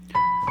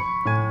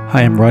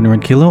Hi, I'm Rodney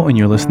Ranquillo, and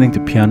you're listening to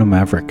Piano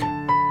Maverick.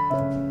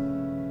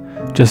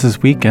 Just this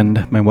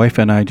weekend, my wife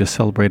and I just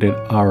celebrated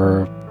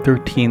our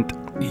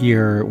 13th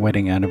year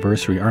wedding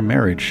anniversary, our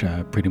marriage,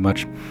 pretty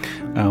much.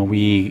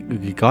 We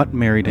got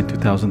married in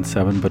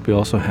 2007, but we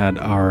also had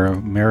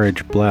our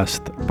marriage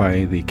blessed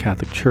by the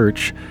Catholic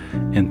Church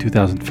in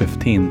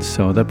 2015.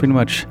 So that pretty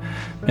much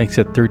makes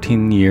it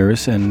 13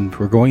 years, and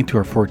we're going to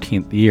our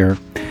 14th year.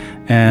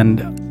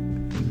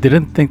 And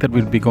didn't think that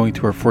we'd be going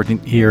to our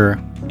 14th year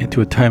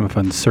into a time of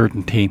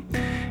uncertainty.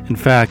 In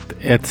fact,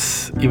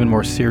 it's even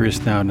more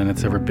serious now than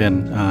it's ever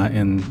been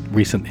in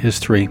recent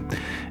history.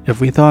 If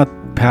we thought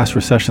past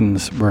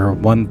recessions were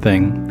one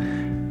thing,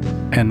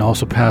 and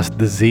also past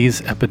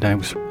disease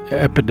epidemics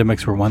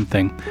were one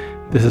thing,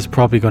 this is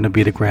probably going to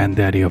be the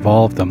granddaddy of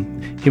all of them.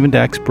 Even the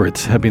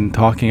experts have been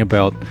talking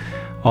about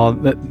all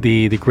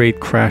the great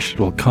crash that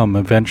will come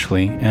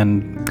eventually.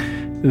 And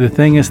the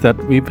thing is that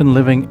we've been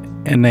living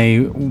in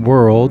a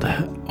world,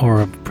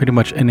 or pretty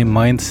much any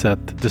mindset,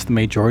 just the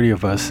majority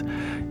of us,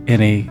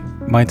 in a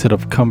mindset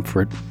of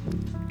comfort.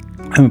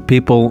 And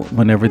people,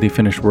 whenever they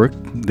finish work,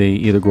 they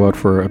either go out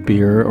for a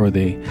beer, or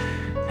they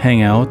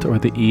hang out, or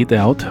they eat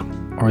out,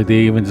 or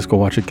they even just go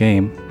watch a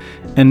game.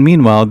 And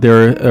meanwhile,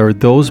 there are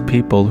those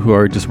people who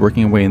are just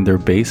working away in their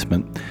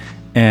basement,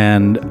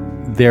 and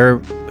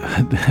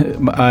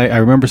I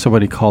remember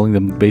somebody calling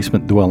them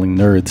basement dwelling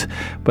nerds,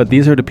 but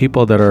these are the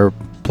people that are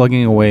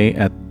plugging away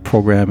at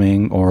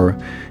programming or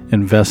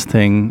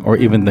investing, or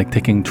even like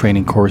taking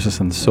training courses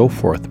and so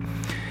forth.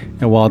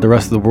 And while the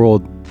rest of the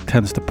world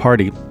tends to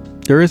party,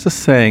 there is a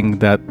saying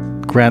that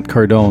Grant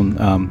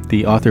Cardone,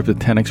 the author of the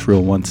 10X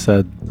Rule, once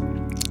said,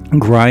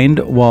 "Grind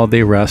while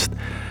they rest,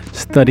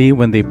 study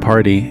when they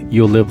party,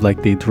 you'll live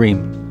like they dream."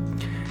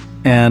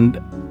 And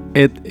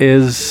it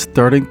is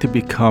starting to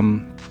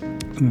become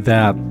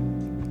that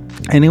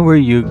anywhere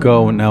you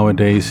go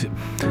nowadays,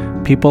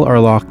 people are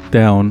locked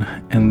down,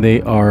 and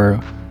they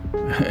are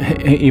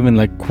even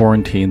like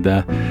quarantined,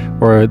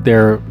 or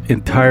their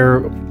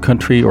entire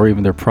country or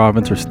even their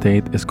province or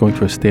state is going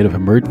through a state of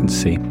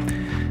emergency,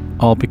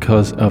 all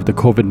because of the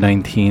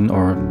COVID-19,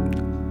 or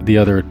the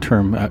other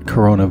term,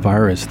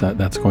 coronavirus,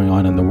 that's going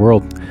on in the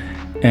world.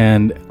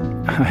 And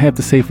I have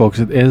to say, folks,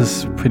 it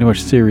is pretty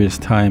much serious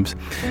times.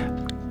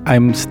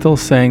 I'm still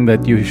saying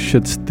that you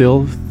should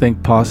still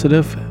think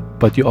positive,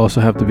 but you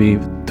also have to be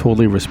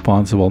totally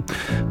responsible.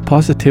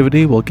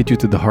 Positivity will get you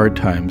through the hard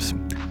times,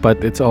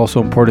 but it's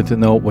also important to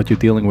know what you're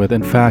dealing with.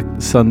 In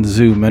fact, Sun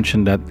Tzu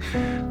mentioned that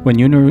when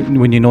you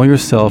know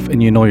yourself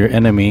and you know your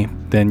enemy,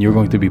 then you're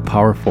going to be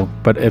powerful.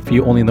 But if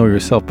you only know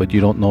yourself but you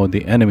don't know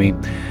the enemy,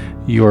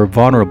 you're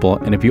vulnerable.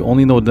 And if you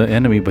only know the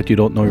enemy but you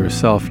don't know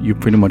yourself, you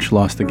pretty much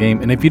lost the game.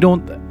 And if you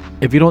don't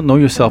know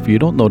yourself, you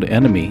don't know the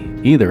enemy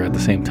either at the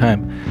same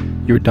time,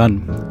 you're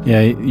done.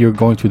 Yeah, you're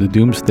going through the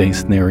doomsday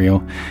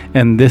scenario.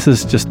 And this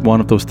is just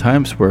one of those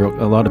times where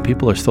a lot of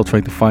people are still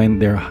trying to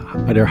find their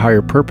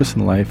higher purpose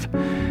in life,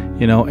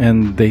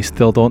 and they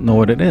still don't know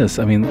what it is.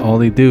 I mean, all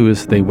they do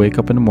is they wake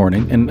up in the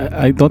morning, and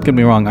I don't get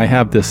me wrong, I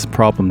have this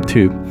problem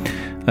too,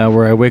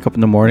 where I wake up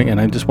in the morning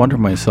and I just wonder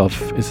to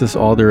myself, is this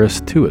all there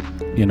is to it?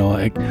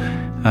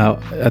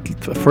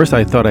 At first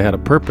I thought I had a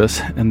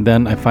purpose, and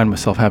then I find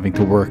myself having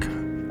to work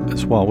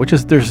as well,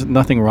 there's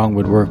nothing wrong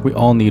with work. We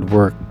all need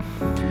work.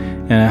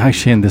 And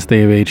actually, in this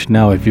day of age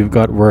now, if you've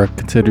got work,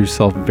 consider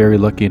yourself very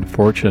lucky and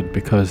fortunate,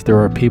 because there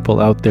are people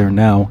out there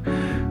now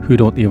who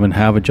don't even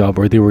have a job,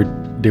 or they were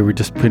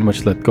just pretty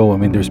much let go. I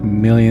mean, there's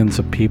millions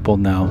of people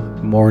now,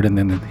 more than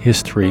in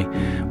history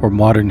or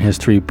modern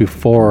history,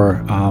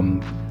 before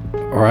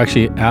or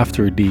actually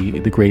after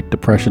the Great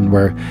Depression,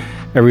 where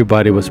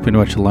everybody was pretty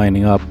much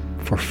lining up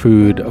for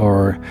food,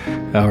 or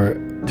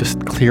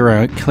just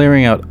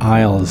clearing out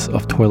aisles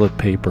of toilet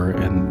paper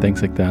and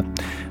things like that.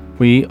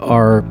 We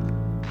are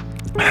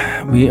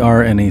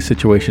in a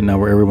situation now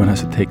where everyone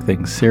has to take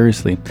things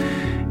seriously,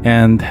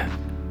 and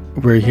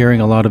we're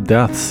hearing a lot of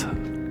deaths,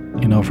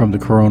 from the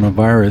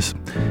coronavirus,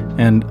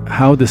 and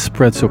how this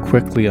spread so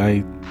quickly.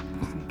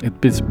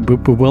 It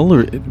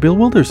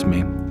bewilders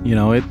me.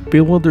 It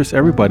bewilders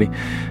everybody.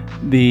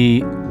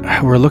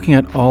 We're looking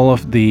at all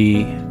of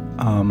the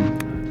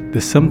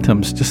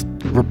symptoms just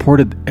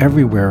reported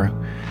everywhere,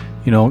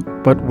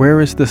 but where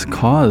is this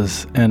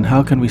cause, and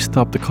how can we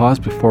stop the cause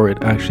before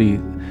it actually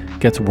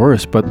gets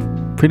worse? But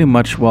pretty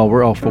much while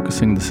we're all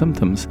focusing on the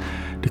symptoms,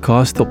 the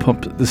cause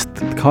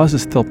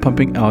is still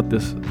pumping out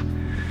this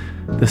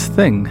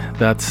thing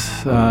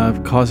that's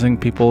causing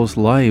people's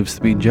lives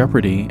to be in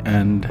jeopardy,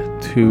 and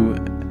to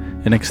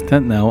an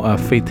extent now a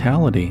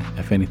fatality,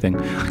 if anything.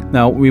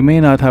 Now, we may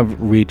not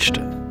have reached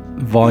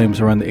volumes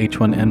around the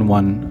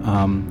H1N1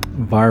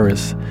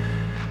 virus,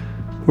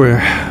 where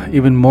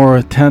even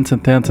more tens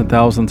and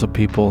thousands of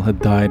people had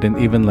died, and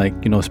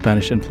even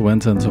Spanish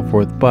influenza and so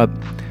forth. But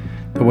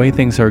the way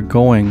things are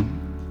going,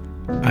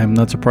 I'm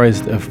not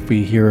surprised if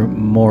we hear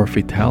more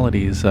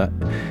fatalities.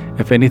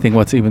 If anything,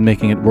 what's even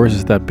making it worse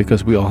is that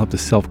because we all have to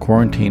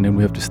self-quarantine and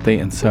we have to stay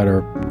inside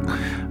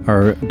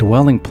our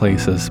dwelling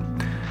places,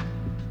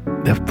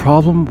 the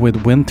problem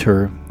with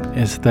winter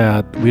is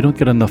that we don't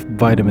get enough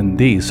vitamin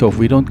D. So if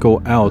we don't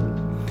go out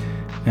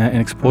and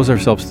expose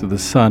ourselves to the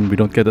sun, we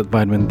don't get that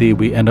vitamin D,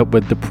 we end up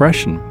with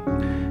depression.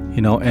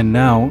 And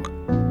now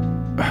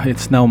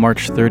it's now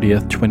March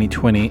 30th,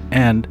 2020,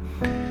 and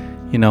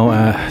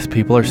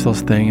people are still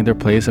staying in their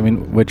place.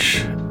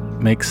 Which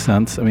makes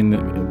sense.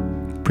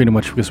 Pretty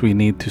much because we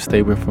need to stay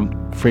away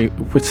from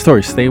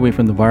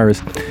the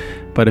virus.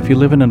 But if you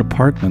live in an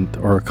apartment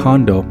or a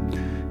condo,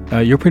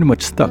 you're pretty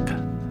much stuck.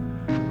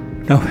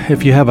 Now,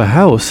 if you have a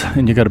house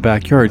and you got a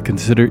backyard,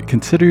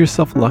 consider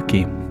yourself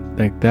lucky.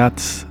 Like,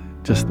 that's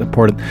just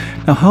important.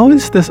 Now, how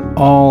is this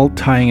all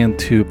tying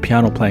into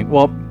piano playing?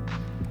 Well,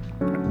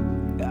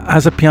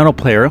 as a piano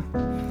player,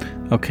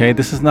 okay,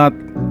 this is not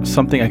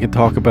something I can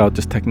talk about,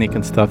 just technique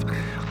and stuff.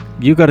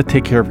 You got to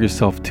take care of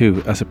yourself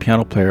too as a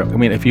piano player.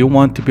 If you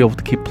want to be able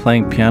to keep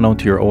playing piano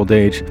into your old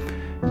age,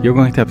 you're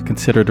going to have to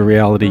consider the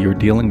reality you're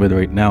dealing with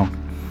right now.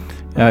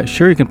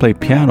 Sure, you can play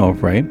piano,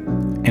 right?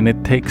 And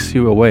it takes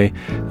you away.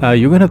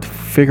 You're going to have to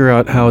figure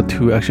out how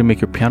to actually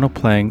make your piano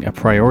playing a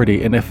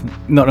priority. And if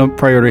not a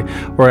priority,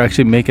 or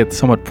actually make it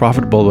somewhat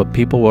profitable, but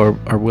people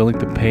are willing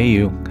to pay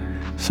you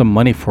some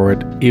money for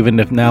it, even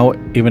if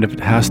it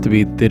has to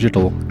be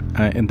digital,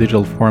 in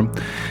digital form.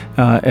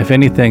 If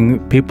anything,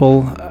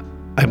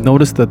 I've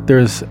noticed that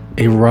there's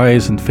a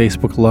rise in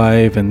Facebook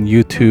Live and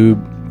YouTube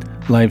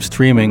live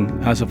streaming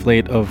as of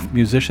late of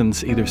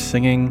musicians either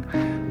singing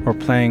or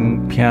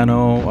playing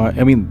piano.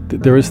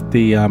 There is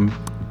the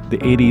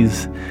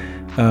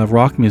 80s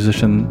rock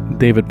musician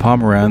David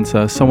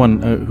Pomeranz,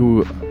 someone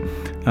who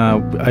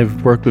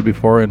I've worked with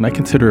before, and I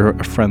consider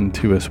a friend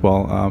too as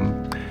well.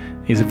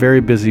 He's a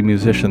very busy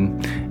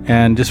musician,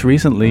 and just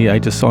recently I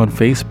just saw on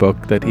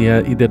Facebook that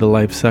he did a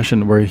live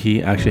session where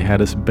he actually had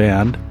his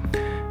band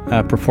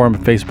perform a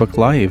Facebook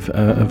Live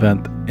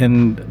event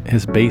in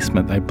his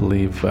basement, I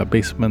believe,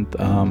 basement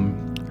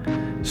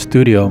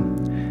studio.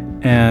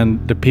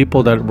 And the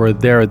people that were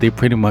there, they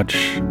pretty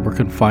much were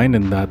confined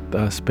in that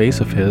space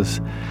of his,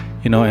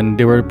 and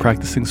they were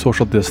practicing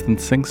social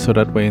distancing, so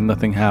that way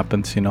nothing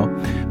happens,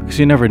 because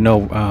you never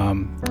know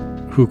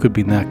who could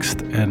be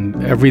next.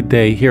 And every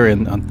day here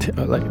in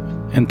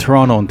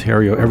Toronto,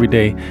 Ontario, every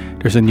day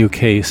there's a new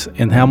case.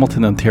 In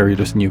Hamilton, Ontario,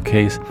 there's a new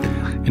case.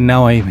 And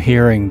now I'm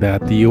hearing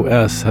that the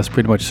U.S. has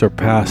pretty much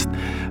surpassed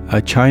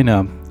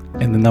China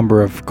in the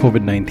number of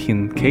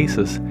COVID-19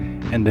 cases,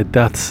 and the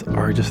deaths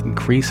are just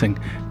increasing.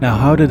 Now,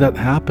 how did that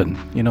happen?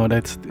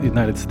 That's the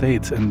United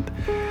States, and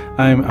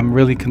I'm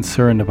really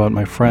concerned about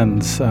my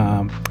friends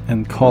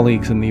and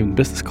colleagues, and even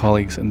business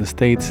colleagues in the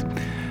States,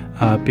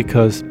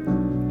 because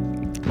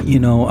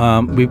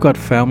we've got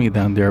family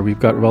down there, we've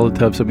got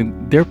relatives.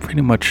 They're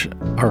pretty much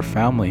our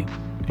family,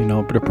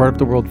 but they're part of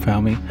the world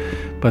family,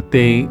 but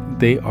they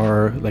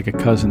are like a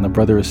cousin, a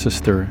brother, a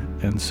sister,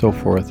 and so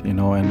forth,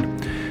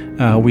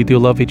 and we do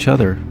love each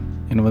other.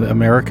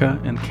 America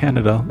and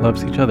Canada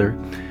loves each other,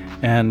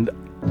 and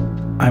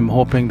I'm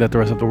hoping that the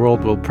rest of the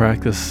world will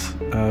practice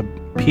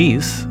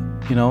peace,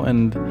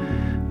 and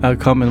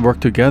come and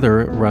work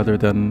together rather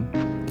than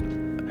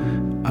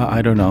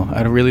I don't know.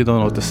 I really don't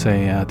know what to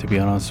say, to be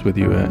honest with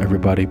you,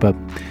 everybody. But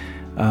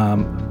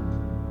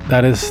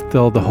that is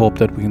still the hope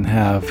that we can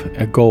have,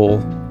 a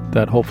goal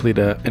that hopefully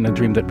and a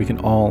dream that we can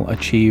all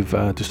achieve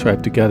to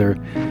strive together,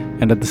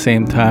 and at the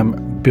same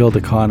time build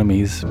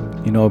economies,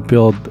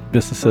 build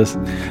businesses.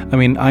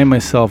 I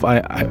myself,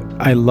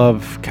 I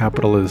love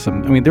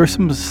capitalism. There's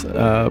some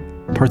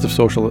parts of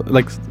social,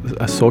 like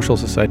a social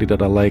society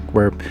that I like,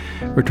 where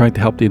we're trying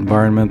to help the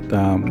environment,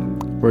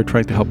 we're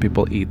trying to help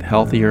people eat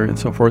healthier and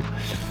so forth.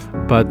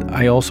 But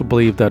I also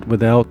believe that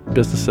without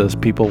businesses,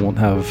 people won't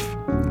have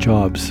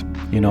jobs.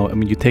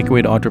 You take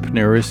away the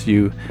entrepreneurs,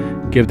 you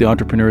give the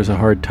entrepreneurs a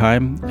hard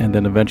time, and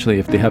then eventually,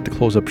 if they have to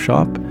close up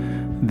shop,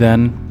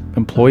 then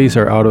employees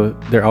are out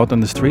on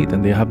the street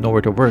and they have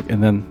nowhere to work,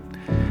 and then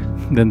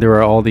there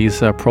are all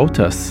these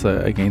protests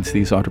against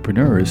these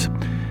entrepreneurs.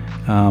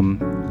 You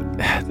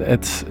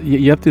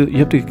have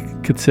to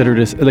consider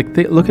this.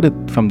 Look at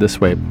it from this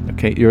way.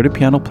 Okay, you're the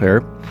piano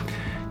player,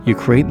 you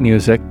create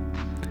music,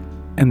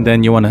 and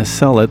then you want to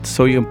sell it,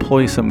 so you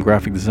employ some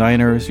graphic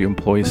designers, you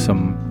employ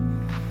some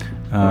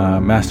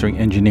mastering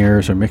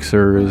engineers or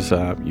mixers,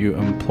 you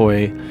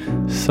employ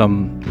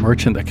some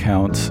merchant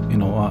accounts,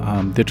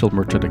 digital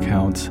merchant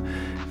accounts,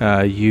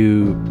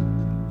 you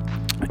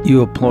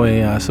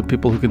employ some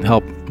people who can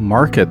help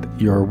market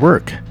your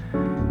work,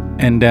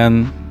 and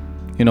then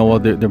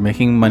they're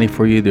making money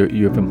for you,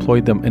 you've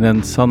employed them, and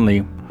then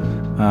suddenly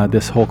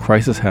this whole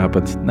crisis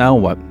happens. Now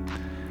what?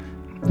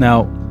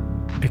 Now,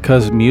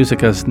 because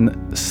music has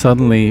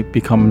suddenly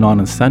become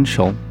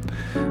non-essential,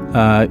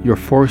 you're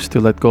forced to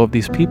let go of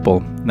these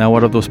people. Now,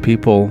 what if those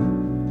people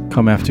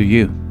come after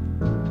you?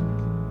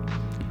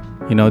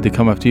 They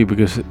come after you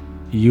because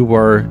you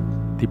are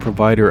the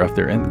provider of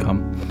their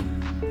income.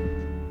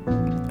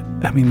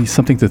 It's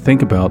something to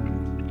think about.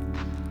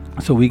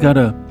 So we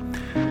gotta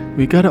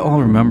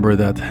all remember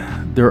that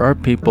there are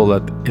people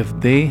that if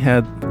they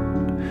had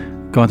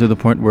gone to the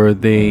point where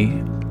they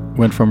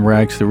went from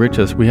rags to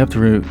riches, we have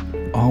to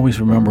always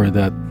remember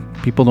that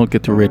People don't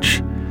get to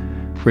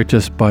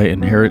riches by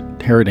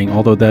inheriting,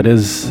 although that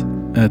is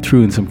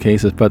true in some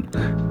cases. But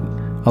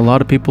a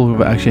lot of people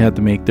who've actually had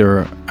to make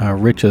their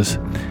riches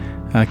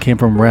came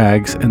from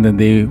rags, and then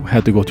they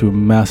had to go through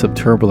massive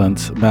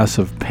turbulence,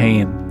 massive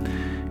pain,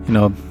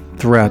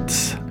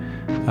 threats,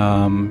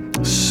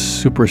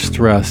 super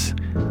stress,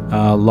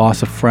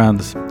 loss of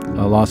friends,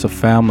 loss of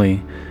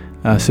family,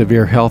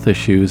 severe health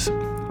issues,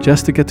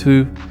 just to get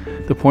to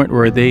the point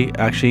where they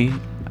actually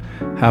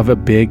have a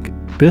big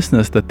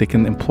business that they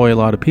can employ a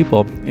lot of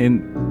people.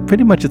 And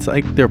pretty much it's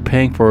like they're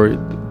paying for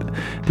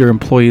their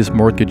employees'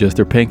 mortgages,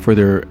 they're paying for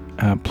their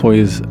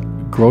employees'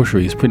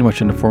 groceries, pretty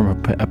much in the form of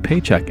a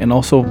paycheck, and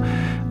also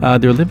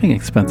their living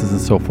expenses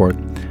and so forth.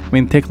 I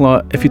mean, take a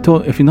lot. If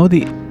you know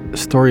the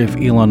story of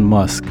Elon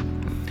Musk,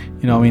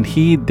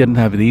 he didn't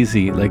have it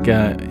easy. Like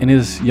in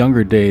his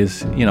younger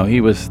days,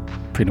 he was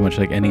pretty much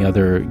like any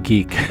other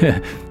geek,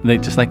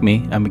 just like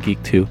me. I'm a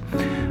geek too,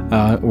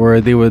 where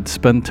they would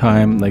spend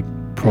time like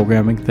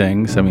programming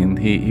things. I mean,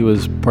 he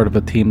was part of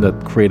a team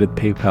that created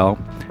PayPal,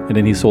 and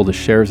then he sold his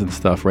shares and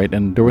stuff, right?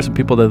 And there were some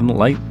people that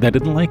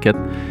didn't like it.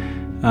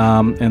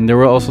 And there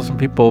were also some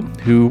people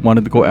who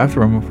wanted to go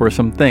after him for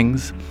some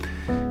things,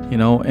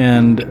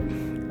 and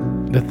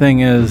the thing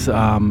is,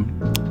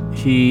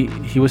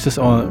 he was just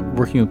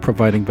working on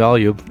providing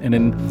value, and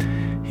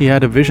then he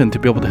had a vision to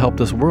be able to help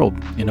this world,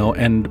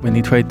 and when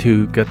he tried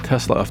to get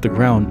Tesla off the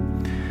ground,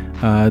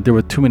 there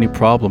were too many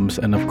problems,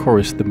 and of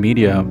course the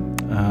media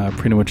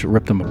pretty much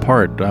ripped him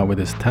apart with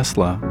his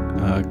Tesla,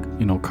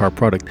 car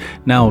product.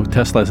 Now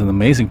Tesla is an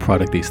amazing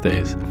product these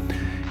days.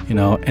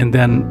 And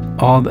then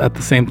all at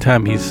the same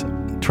time, he's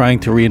trying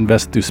to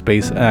reinvest to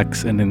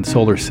SpaceX and in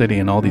Solar City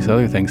and all these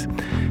other things.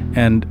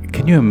 And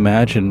can you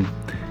imagine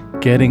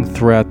getting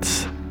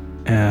threats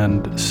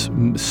and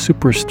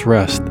super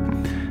stressed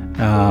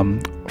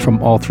from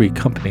all three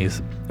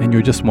companies, and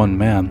you're just one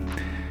man?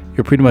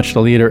 You're pretty much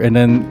the leader, and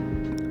then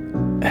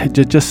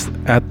just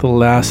at the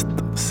last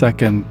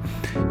second,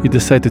 you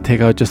decide to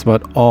take out just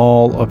about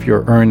all of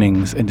your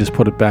earnings and just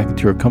put it back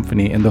into your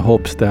company in the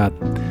hopes that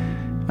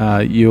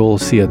you'll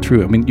see it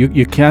through. I mean,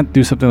 you can't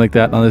do something like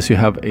that unless you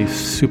have a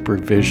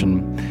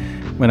supervision.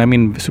 When I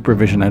mean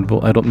supervision, I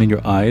don't mean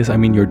your eyes, I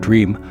mean your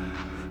dream.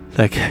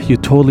 Like, you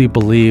totally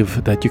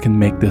believe that you can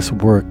make this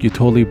work. You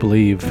totally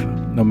believe,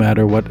 no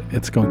matter what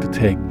it's going to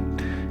take,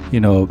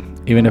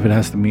 even if it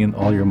has to mean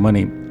all your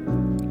money,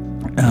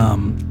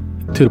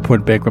 to the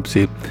point of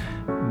bankruptcy,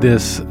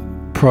 this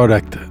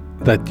product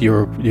that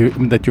you're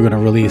going to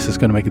release is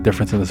going to make a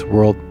difference in this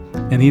world.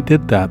 And he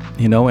did that,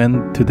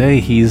 and today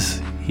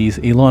he's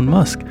Elon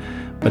Musk,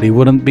 but he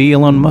wouldn't be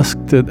Elon Musk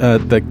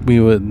that we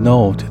would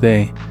know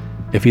today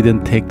if he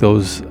didn't take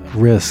those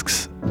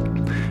risks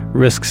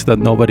that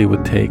nobody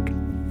would take.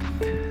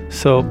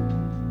 So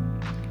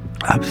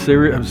I'm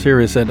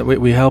serious, and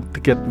we help to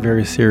get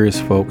very serious,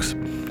 folks.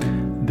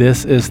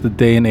 This is the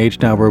day and age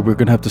now where we're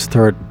going to have to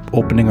start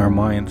opening our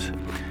minds.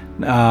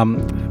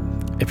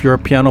 If you're a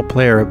piano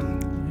player,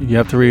 you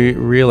have to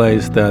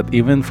realize that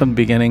even from the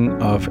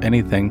beginning of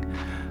anything,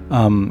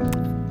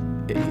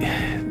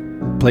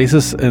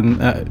 places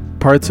and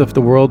parts of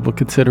the world will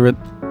consider it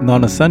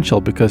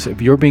non-essential, because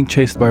if you're being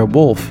chased by a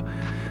wolf,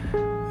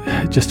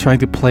 just trying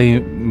to play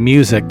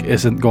music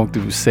isn't going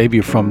to save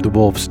you from the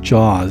wolf's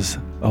jaws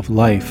of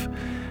life,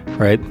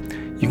 right?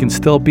 You can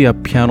still be a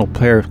piano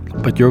player,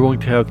 but you're going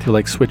to have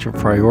to switch your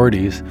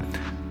priorities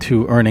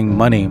to earning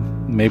money.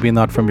 Maybe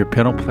not from your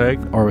piano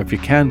playing, or if you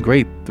can,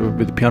 great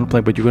with the piano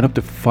playing, but you're going to have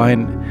to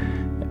find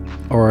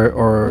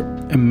or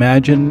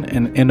imagine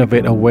and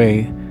innovate a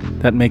way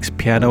that makes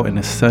piano an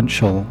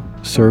essential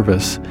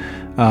service,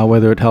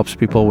 whether it helps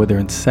people with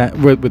their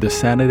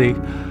sanity,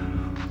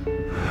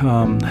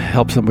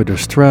 helps them with their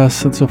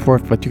stress and so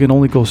forth, but you can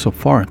only go so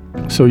far.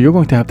 So you're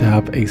going to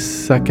have a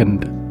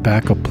second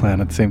backup plan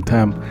at the same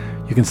time.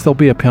 You can still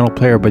be a piano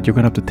player, but you're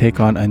going to have to take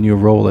on a new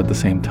role at the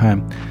same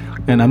time.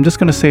 And I'm just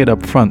going to say it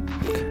up front.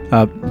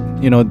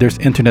 There's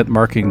internet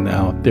marketing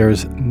now.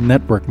 There's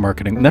network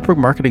marketing. Network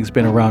marketing's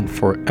been around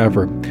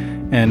forever.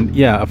 And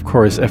yeah, of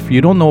course, if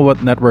you don't know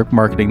what network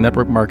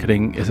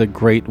marketing is a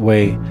great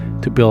way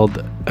to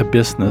build a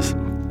business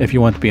if you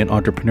want to be an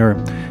entrepreneur.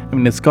 I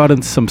mean, it's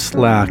gotten some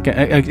slack.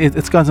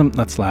 It's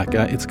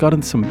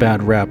gotten some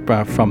bad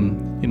rap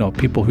from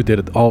people who did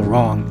it all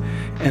wrong,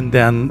 and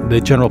then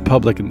the general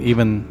public, and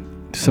even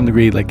to some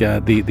degree,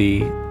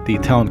 the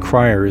town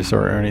criers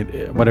or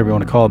whatever you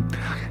want to call it,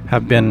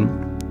 have been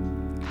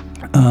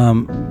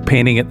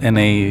painting it in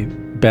a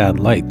bad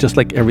light, just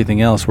like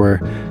everything else,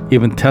 where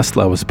even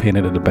Tesla was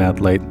painted in a bad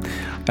light.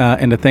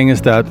 And the thing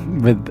is that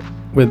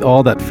with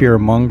all that fear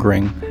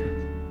mongering,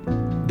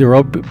 there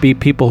will be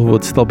people who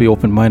would still be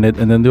open-minded,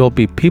 and then there will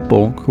be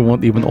people who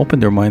won't even open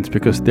their minds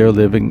because they're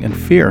living in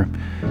fear.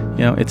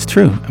 It's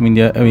true.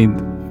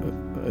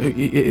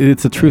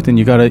 It's the truth, and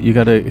you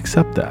gotta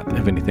accept that,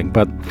 if anything.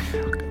 But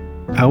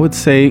I would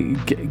say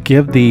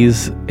give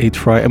these a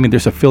try. I mean,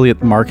 there's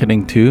affiliate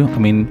marketing too. I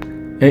mean,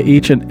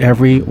 each and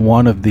every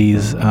one of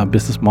these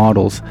business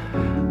models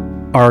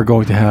are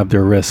going to have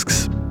their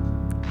risks.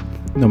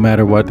 no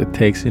matter what it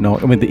takes. I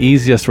mean, the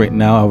easiest right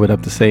now I would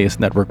have to say is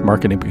network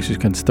marketing, because you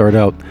can start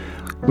out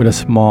with a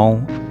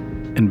small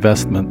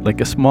investment, like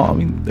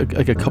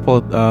a couple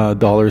of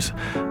dollars,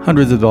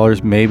 hundreds of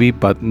dollars maybe,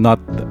 but not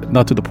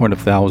to the point of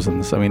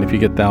thousands. I mean, if you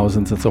get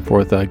thousands and so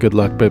forth, good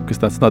luck, because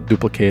that's not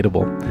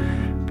duplicatable.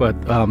 But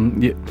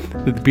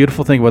the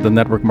beautiful thing about the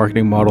network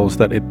marketing model is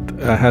that it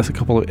has a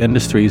couple of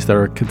industries that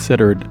are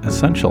considered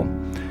essential,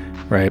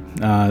 right?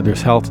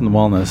 There's health and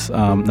wellness.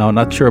 Now, I'm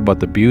not sure about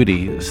the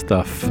beauty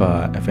stuff,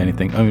 if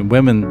anything. I mean,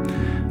 women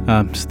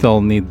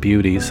still need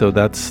beauty, so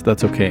that's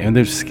okay. And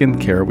there's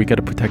skincare. We got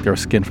to protect our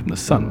skin from the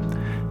sun.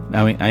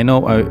 I mean, I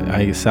know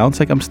I sounds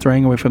like I'm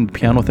straying away from the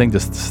piano thing.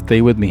 Just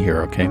stay with me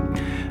here, okay?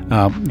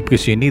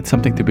 Because you need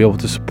something to be able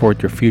to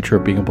support your future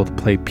of being able to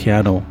play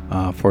piano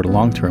for the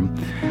long term.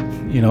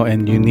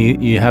 And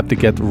you have to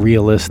get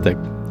realistic,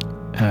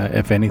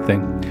 if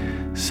anything.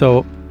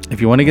 So if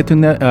you want to get to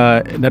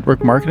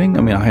network marketing,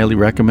 I mean, I highly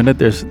recommend it.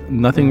 There's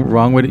nothing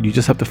wrong with it. You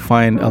just have to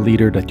find a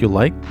leader that you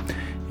like.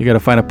 You got to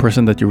find a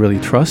person that you really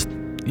trust,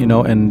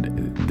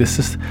 and this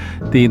is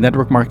the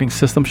network marketing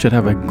system should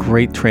have a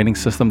great training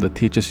system that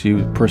teaches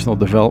you personal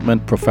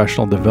development,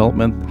 professional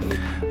development,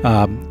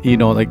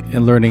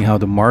 and learning how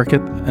to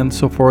market and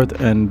so forth,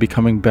 and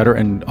becoming better,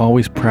 and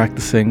always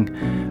practicing,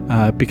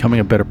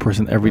 becoming a better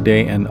person every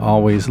day, and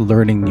always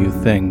learning new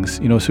things.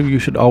 So you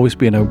should always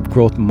be in a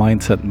growth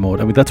mindset mode.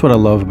 I mean, that's what I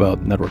love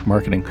about network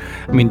marketing.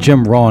 I mean,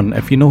 Jim Rohn,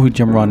 if you know who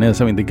Jim Rohn is,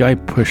 I mean, the guy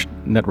pushed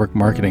network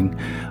marketing.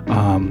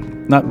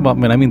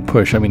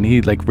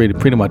 He like really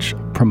pretty much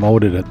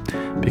promoted it,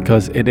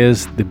 because it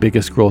is the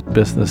biggest growth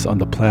business on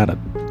the planet.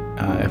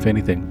 If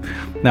anything.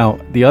 Now,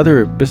 the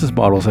other business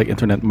models like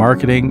internet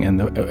marketing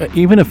and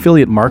even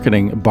affiliate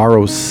marketing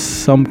borrows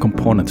some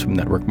components from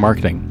network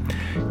marketing.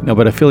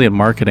 But affiliate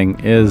marketing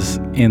is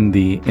in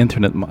the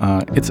internet.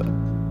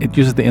 It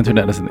uses the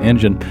internet as an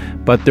engine,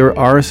 but there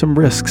are some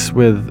risks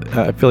with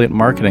affiliate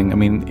marketing. I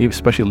mean,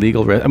 especially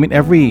legal risk. I mean,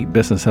 every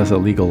business has a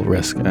legal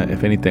risk,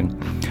 if anything.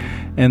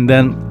 And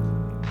then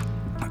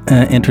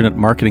internet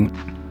marketing.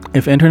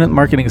 If internet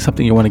marketing is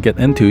something you want to get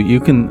into,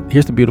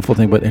 here's the beautiful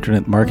thing about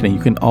internet marketing. You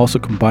can also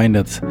combat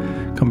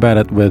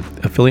it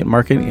with affiliate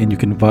marketing, and you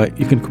can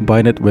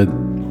combine it with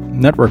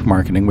network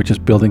marketing, which is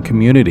building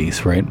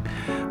communities, right?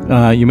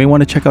 You may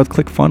want to check out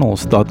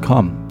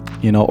ClickFunnels.com,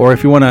 or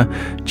if you want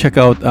to check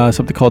out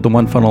something called the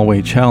One Funnel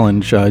Away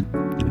Challenge, I'm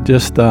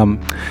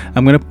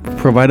going to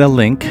provide a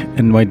link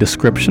in my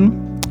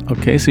description.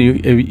 Okay, so you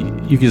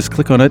can just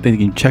click on it and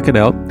you can check it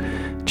out.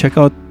 Check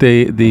out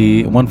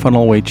the One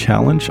Funnel Away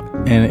Challenge,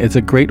 and it's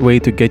a great way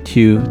to get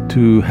you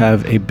to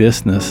have a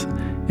business,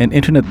 an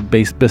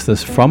internet-based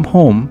business from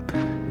home.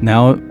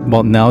 Now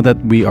that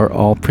we are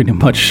all pretty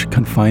much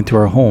confined to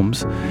our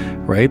homes,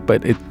 right?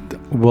 But it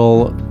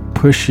will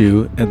push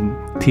you and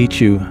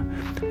teach you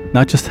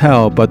not just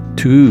how, but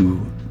to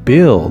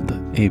build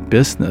a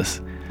business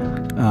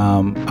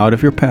out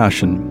of your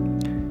passion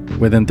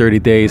within 30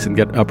 days and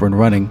get up and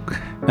running.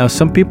 Now,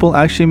 some people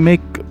actually make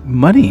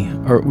money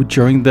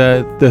during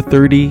the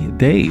 30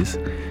 days,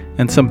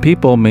 and some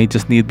people may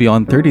just need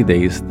beyond 30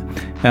 days.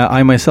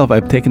 I myself,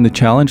 I've taken the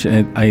challenge,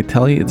 and I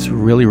tell you, it's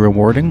really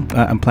rewarding.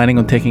 I'm planning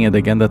on taking it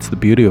again. That's the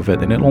beauty of it,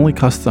 and it only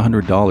costs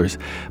 $100.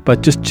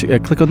 But just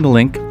click on the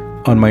link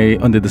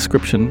on the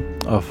description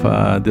of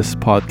this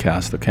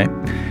podcast, okay,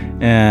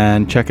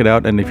 and check it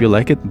out. And if you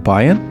like it,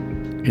 buy it,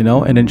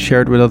 and then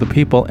share it with other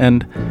people,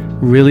 and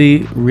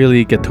really,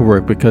 really get to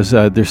work, because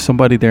there's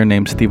somebody there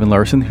named Steven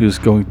Larson who's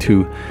going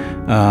to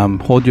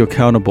hold you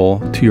accountable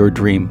to your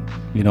dream.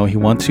 He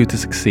wants you to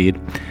succeed.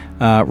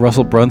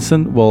 Russell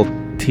Brunson will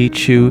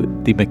teach you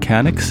the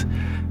mechanics,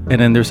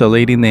 and then there's a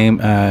lady named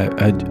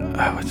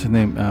what's her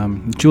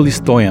name, Julie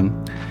Stoyan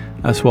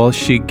as well.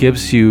 She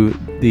gives you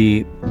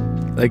the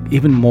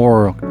even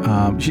more.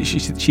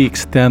 She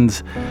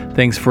extends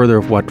things further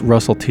of what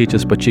Russell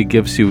teaches, but she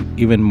gives you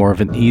even more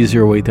of an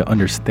easier way to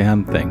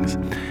understand things.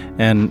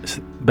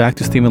 And back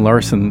to Steven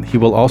Larson, he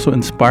will also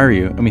inspire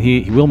you. I mean,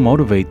 he will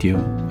motivate you,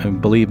 and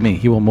believe me,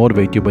 he will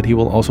motivate you, but he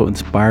will also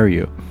inspire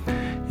you.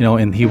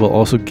 And he will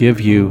also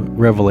give you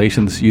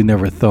revelations you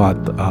never thought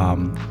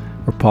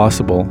were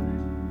possible,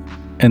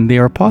 and they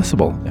are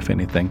possible, if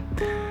anything.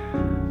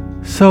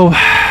 So,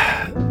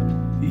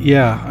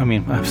 yeah, I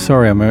mean, I'm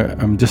sorry,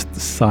 I'm just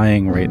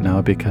sighing right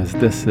now, because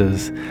this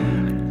is.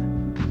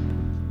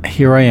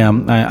 Here I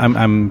am.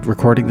 I'm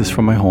recording this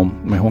from my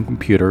home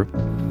computer,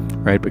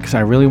 right? Because I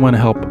really want to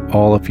help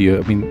all of you.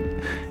 I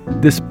mean,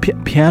 this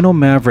Piano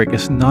Maverick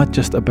is not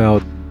just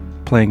about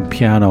playing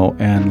piano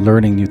and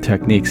learning new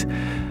techniques.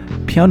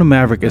 Piano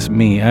Maverick is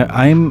me.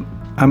 I'm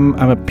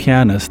a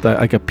pianist,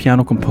 like a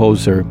piano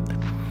composer,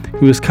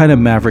 who is kind of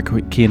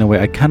mavericky in a way.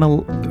 I kind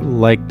of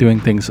like doing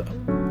things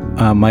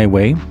my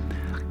way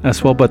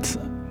as well, but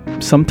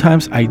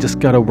sometimes I just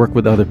gotta work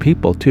with other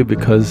people too,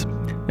 because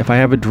if I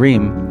have a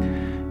dream,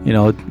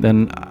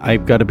 then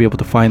I've got to be able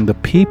to find the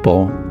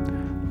people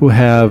who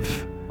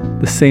have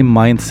the same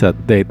mindset.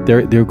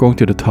 They're going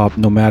to the top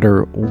no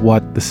matter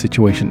what the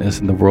situation is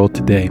in the world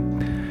today.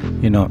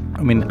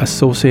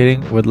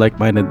 Associating with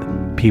like-minded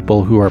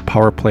people who are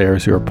power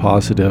players, who are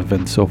positive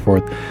and so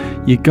forth.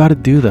 You got to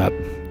do that,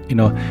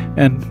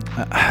 and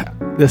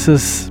this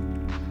is,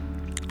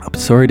 I'm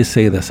sorry to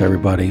say this,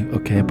 everybody,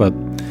 okay, but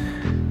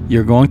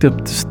you're going to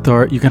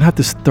have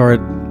to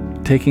start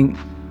taking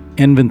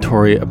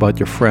inventory about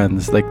your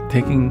friends, like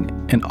taking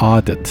an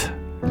audit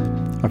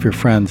of your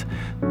friends.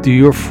 Do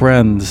your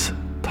friends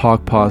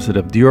talk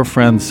positive? Do your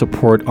friends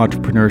support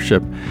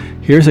entrepreneurship?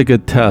 Here's a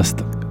good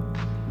test.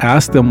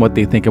 Ask them what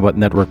they think about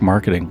network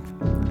marketing.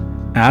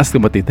 Ask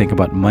them what they think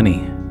about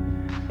money.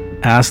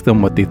 Ask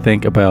them what they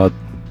think about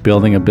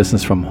building a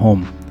business from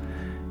home.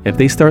 If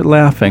they start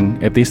laughing,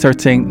 if they start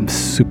saying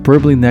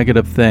superbly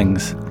negative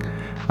things,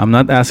 I'm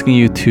not asking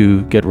you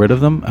to get rid of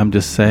them. I'm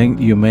just saying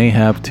you may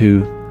have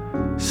to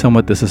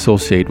somewhat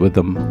disassociate with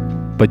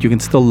them, but you can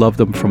still love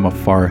them from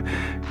afar.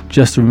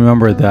 Just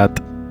remember that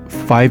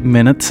 5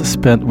 minutes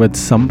spent with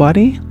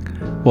somebody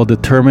will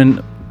determine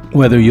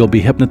whether you'll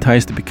be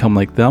hypnotized to become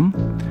like them,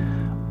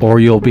 or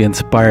you'll be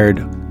inspired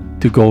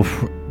to go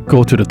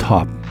to the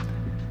top,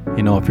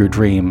 of your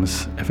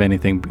dreams, if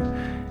anything.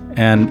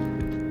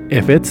 And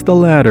if it's the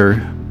latter,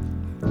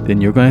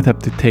 then you're going to have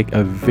to take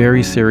a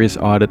very serious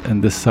audit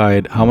and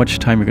decide how much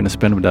time you're going to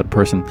spend with that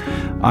person.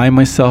 I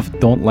myself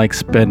don't like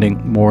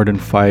spending more than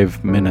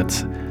 5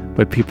 minutes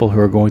with people who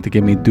are going to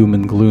give me doom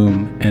and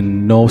gloom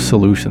and no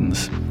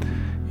solutions.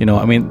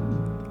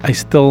 I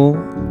still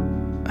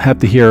have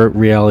to hear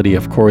reality,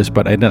 of course,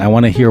 but I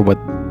want to hear what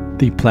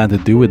they plan to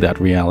do with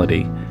that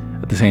reality.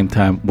 At the same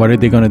time, what are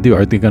they going to do?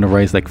 Are they going to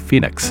rise like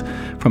Phoenix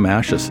from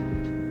ashes?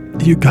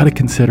 You got to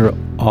consider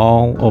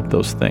all of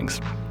those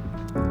things.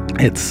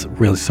 It's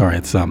really sorry.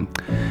 It's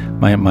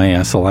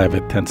my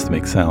saliva tends to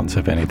make sounds,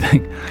 if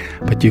anything.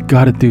 But you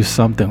got to do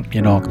something,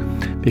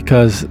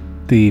 because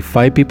the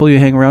 5 people you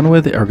hang around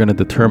with are going to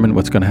determine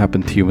what's going to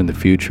happen to you in the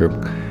future.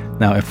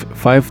 Now, if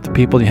 5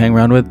 people you hang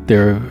around with,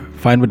 they're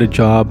fine with a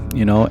job,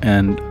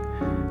 and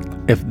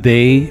if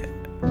they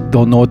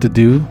don't know what to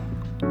do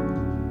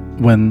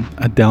when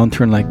a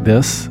downturn like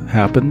this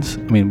happens,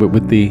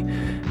 with the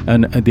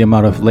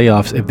amount of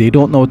layoffs, if they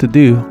don't know what to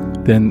do,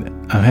 then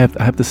I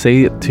have to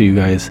say it to you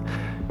guys,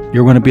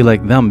 you're going to be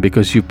like them,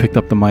 because you picked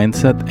up the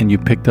mindset and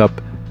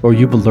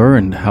you've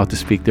learned how to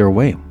speak their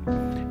way.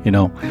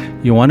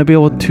 You want to be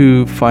able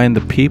to find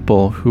the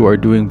people who are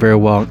doing very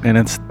well, and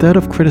instead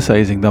of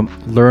criticizing them,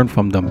 learn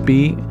from them.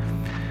 Be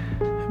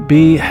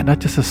not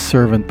just a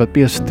servant, but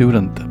be a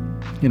student.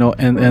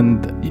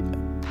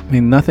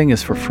 Nothing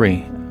is for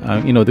free.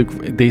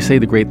 They say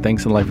the great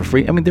things in life are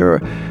free.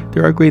 There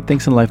are great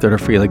things in life that are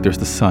free. Like there's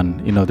the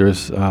sun,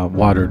 there's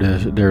water,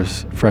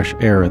 there's fresh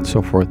air, and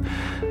so forth.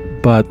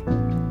 But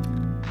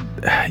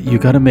you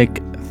got to make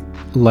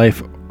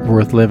life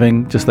worth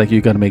living, just like you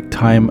got to make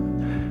time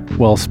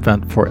well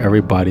spent for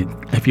everybody.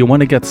 If you want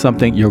to get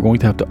something, you're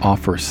going to have to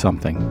offer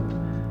something.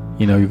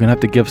 You're going to have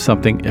to give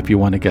something if you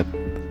want to get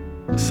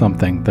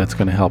something that's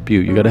going to help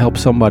you. You got to help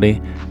somebody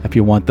if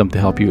you want them to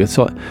help you. It's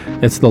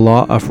the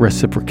law of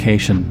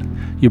reciprocation.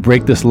 You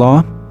break this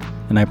law,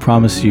 and I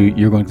promise you,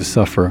 you're going to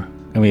suffer.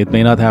 It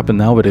may not happen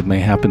now, but it may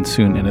happen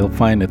soon, and it'll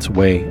find its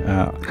way.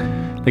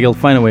 It'll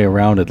find a way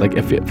around it. Like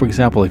for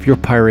example, if you're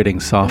pirating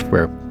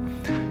software,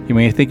 you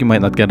may think you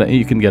might not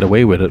you can get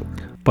away with it,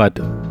 but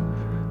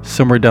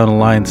somewhere down the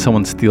line,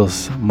 someone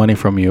steals money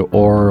from you,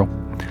 or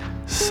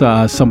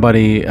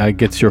somebody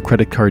gets your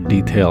credit card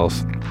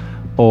details,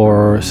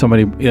 or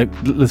somebody.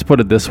 Let's put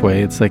it this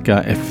way: it's like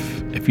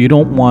if you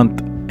don't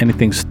want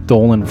anything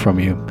stolen from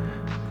you,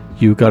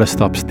 you got to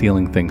stop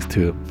stealing things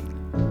too.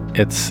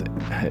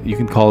 You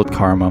can call it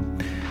karma,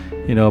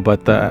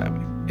 but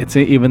it's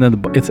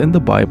in the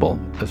Bible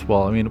as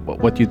well.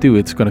 What you do,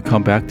 it's going to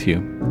come back to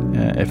you,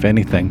 if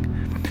anything.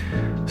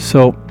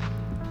 So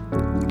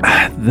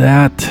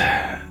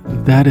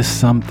that is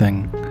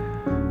something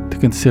to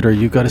consider.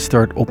 You got to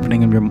start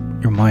opening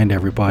your mind,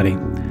 everybody.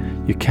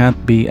 You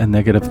can't be a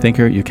negative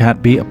thinker. You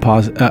can't be You got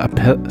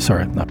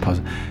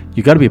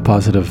to be a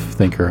positive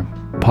thinker,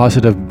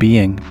 positive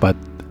being, but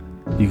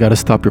you got to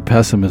stop your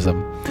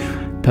pessimism.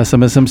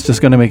 Pessimism's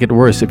just going to make it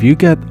worse. If you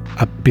get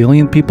 1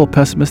 billion people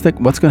pessimistic,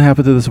 what's going to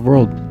happen to this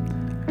world?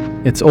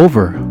 It's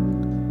over,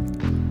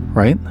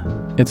 right?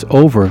 It's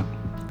over.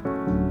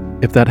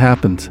 If that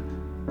happens,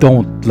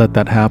 don't let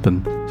that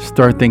happen.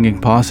 Start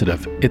thinking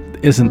positive. It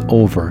isn't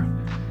over.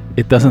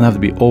 It doesn't have to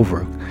be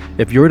over.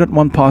 If you're that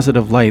one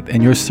positive light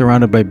and you're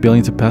surrounded by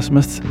billions of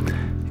pessimists,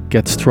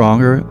 get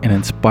stronger and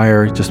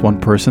inspire just one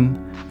person,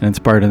 and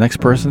inspire the next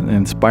person, and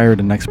inspire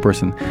the next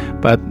person.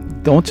 But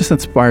don't just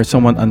inspire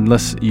someone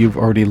unless you've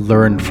already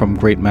learned from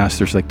great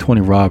masters like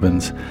Tony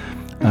Robbins,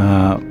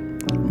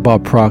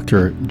 Bob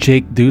Proctor,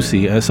 Jake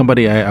Ducey,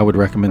 somebody I would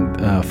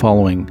recommend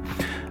following,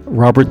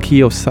 Robert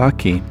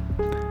Kiyosaki.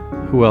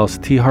 Who else?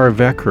 T. Harv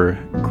Eker,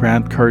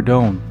 Grant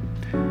Cardone.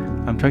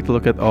 I'm trying to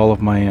look at all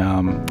of my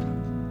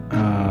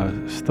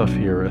stuff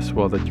here as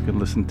well that you can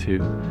listen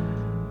to,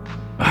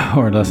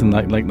 or listen,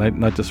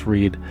 not just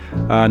read.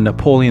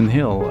 Napoleon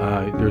Hill.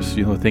 There's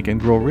Think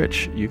and Grow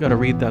Rich. You got to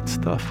read that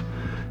stuff.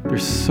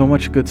 There's so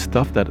much good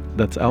stuff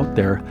that's out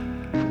there.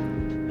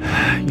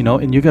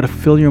 and you got to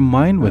fill your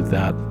mind with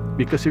that.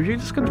 Because if you're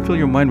just going to fill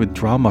your mind with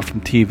drama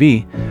from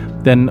TV,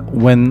 then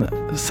when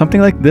something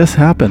like this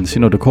happens, the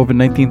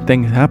COVID-19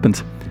 thing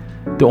happens,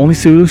 the only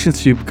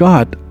solutions you've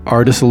got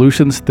are the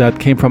solutions that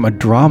came from a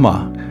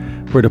drama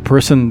where the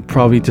person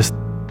probably just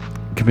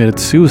committed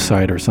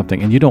suicide or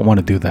something, and you don't want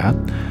to do that.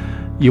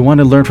 You want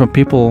to learn from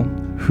people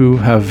who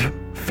have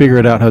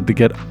figured out how to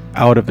get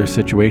out of their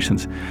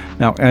situations.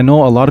 Now, I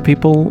know a lot of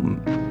people,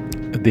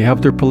 they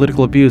have their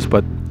political views,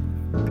 but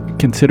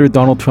consider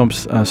Donald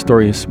Trump's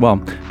story as well.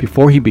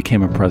 Before he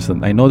became a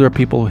president, I know there are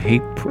people who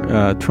hate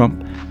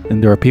Trump,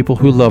 and there are people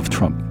who love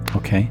Trump.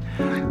 Okay,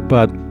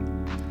 but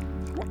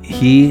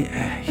he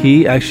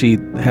actually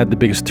had the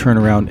biggest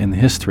turnaround in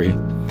history,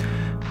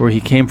 where he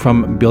came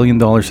from $1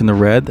 billion in the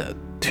red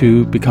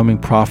to becoming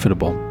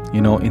profitable.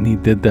 And he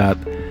did that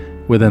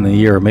within a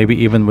year, maybe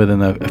even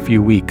within a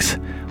few weeks.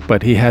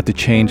 But he had to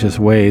change his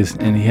ways,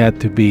 and he had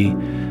to be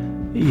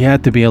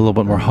a little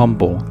bit more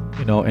humble.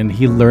 And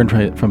he learned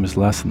from his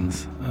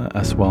lessons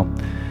as well.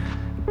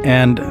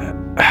 And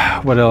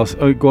what else?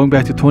 Oh, going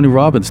back to Tony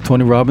Robbins.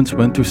 Tony Robbins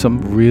went through some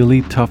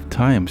really tough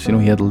times.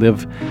 He had to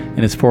live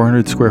in his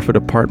 400 square foot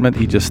apartment.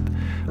 He just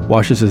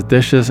washes his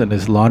dishes and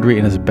his laundry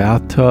in his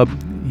bathtub.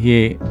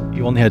 He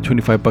only had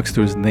 $25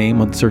 to his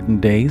name on certain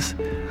days.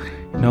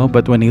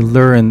 But when he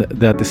learned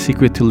that the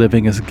secret to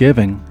living is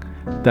giving,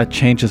 that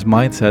changed his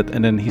mindset,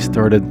 and then he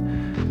started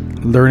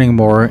learning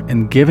more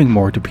and giving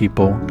more to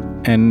people.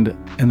 And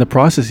in the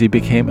process, he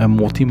became a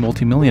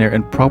multi-millionaire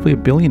and probably a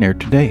billionaire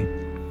today.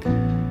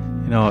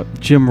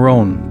 Jim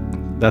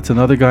Rohn, that's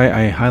another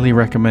guy I highly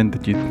recommend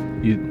that you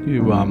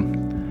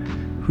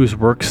whose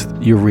works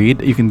you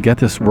read. You can get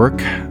his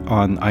work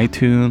on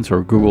iTunes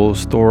or Google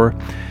Store.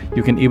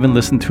 You can even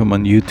listen to him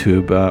on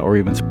YouTube or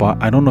even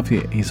I don't know if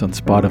he's on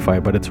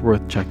Spotify, but it's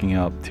worth checking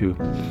out too.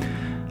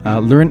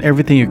 Learn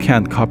everything you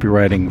can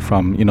copywriting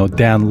from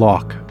Dan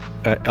Lok,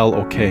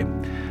 L-O-K.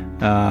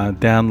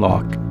 Dan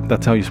Lok.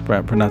 That's how you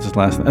pronounce his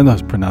last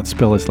name.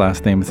 Spell his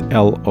last name. It's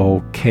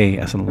L-O-K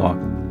as in Lok,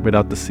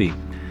 without the C.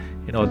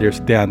 There's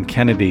Dan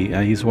Kennedy.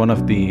 He's one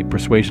of the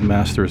persuasion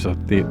masters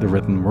of the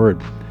written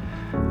word.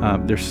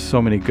 There's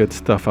so many good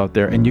stuff out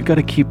there, and you got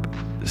to keep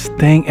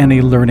staying in a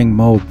learning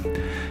mode.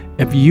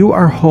 If you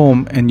are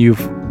home and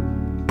you've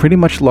pretty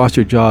much lost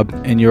your job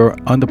and you're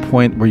on the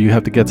point where you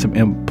have to get some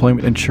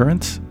employment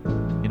insurance,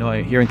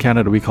 here in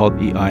Canada we call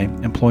it EI,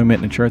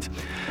 employment insurance.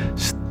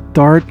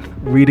 Start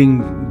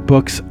reading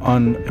books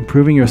on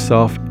improving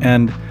yourself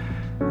and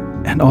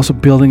also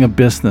building a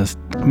business.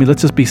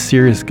 Let's just be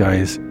serious,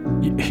 guys.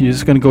 You're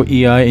just going to go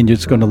EI and you're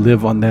just going to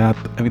live on that.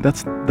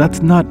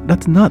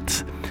 That's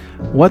nuts.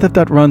 What if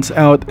that runs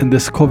out and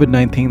this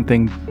COVID-19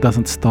 thing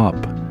doesn't stop?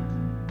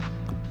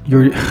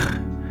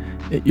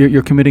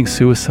 You're committing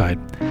suicide.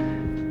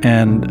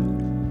 And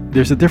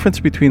there's a difference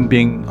between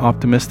being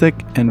optimistic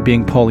and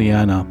being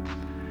Pollyanna.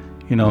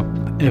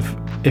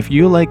 If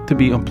you like to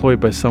be employed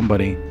by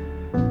somebody,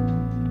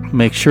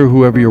 make sure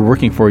whoever you're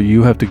working for,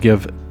 you have to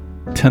give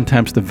 10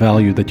 times the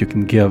value that you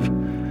can give,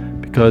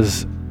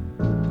 because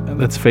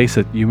let's face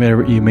it, you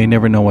may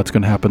never know what's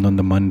going to happen on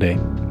the Monday.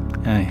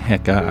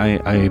 Heck,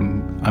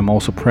 I'm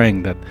also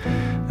praying that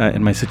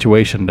in my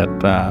situation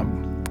that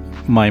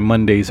my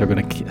Mondays are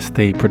going to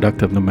stay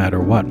productive no matter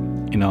what,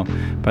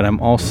 But I'm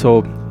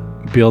also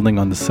building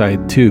on the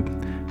side too,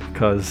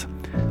 because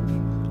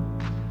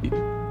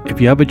if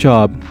you have a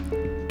job,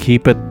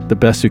 keep it the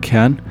best you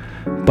can,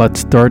 but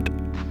start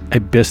a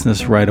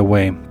business right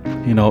away.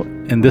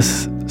 In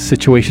this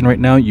situation right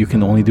now, you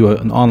can only do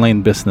an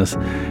online business.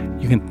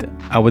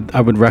 I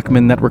would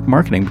recommend network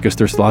marketing, because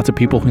there's lots of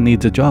people who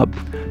need a job.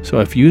 So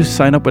if you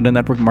sign up with a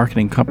network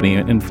marketing company,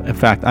 in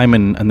fact, I'm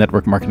in a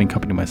network marketing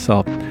company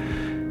myself,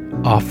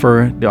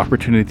 offer the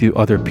opportunity to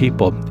other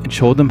people and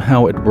show them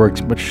how it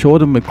works, but show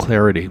them with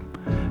clarity,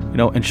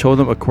 and show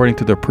them according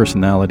to their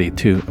personality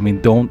too.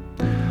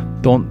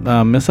 Don't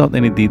miss out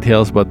any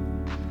details, but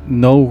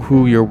know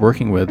who you're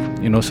working with,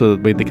 so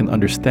that way they can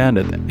understand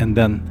it, and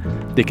then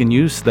they can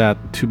use that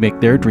to make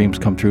their dreams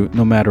come true,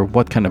 no matter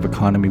what kind of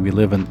economy we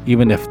live in.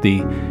 Even if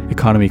the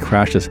economy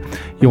crashes,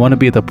 you want to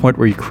be at the point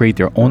where you create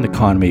your own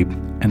economy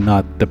and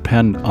not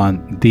depend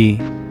on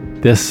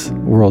this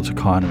world's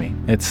economy.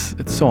 It's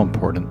so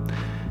important.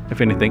 If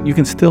anything, you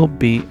can still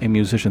be a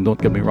musician.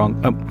 Don't get me wrong.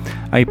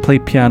 I play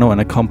piano and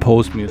I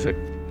compose music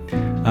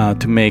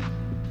to make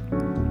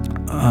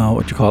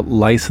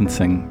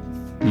licensing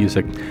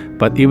music,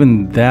 but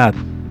even that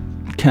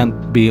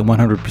can't be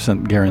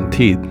 100%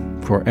 guaranteed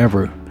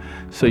forever.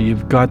 So you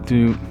got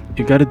to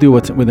do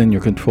what's within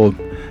your control.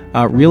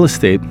 Real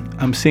estate.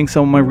 I'm seeing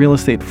some of my real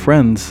estate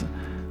friends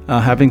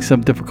having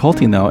some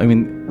difficulty now.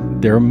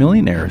 They're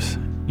millionaires,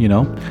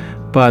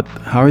 but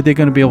how are they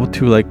going to be able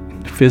to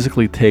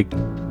physically take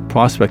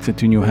prospects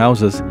into new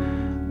houses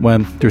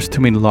when there's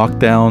too many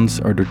lockdowns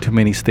or there are too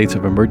many states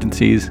of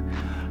emergencies?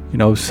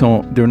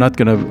 So they're not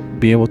going to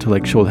be able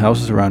to show the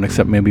houses around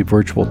except maybe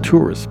virtual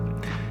tours.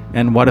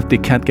 And what if they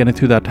can't get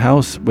into that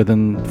house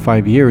within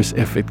 5 years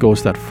if it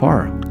goes that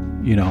far,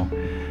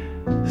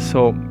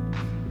 So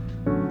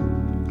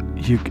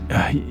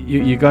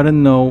you got to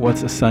know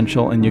what's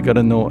essential, and you got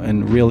to know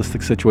in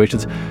realistic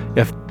situations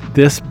if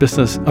this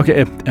business,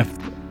 okay,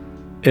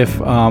 if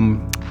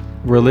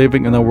we're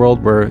living in a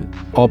world where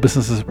all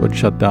businesses would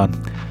shut down,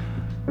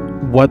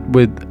 what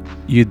would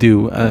you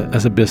do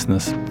as a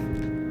business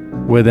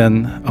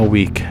within a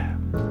week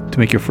to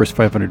make your first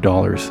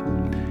 $500?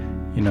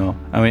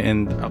 I mean,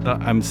 and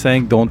I'm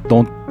saying don't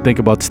think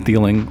about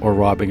stealing or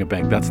robbing a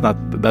bank.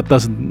 That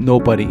does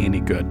nobody any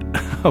good.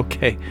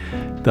 Okay,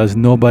 does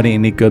nobody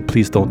any good.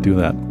 Please don't do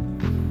that.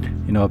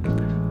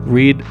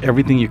 Read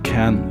everything you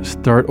can.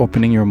 Start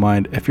opening your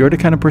mind. If you're the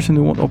kind of person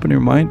who won't open your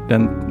mind,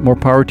 then more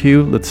power to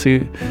you. Let's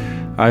see.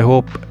 I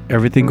hope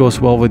everything goes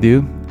well with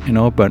you.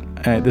 But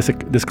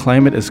this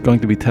climate is going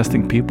to be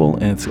testing people,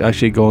 and it's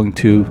actually going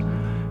to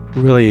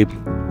really,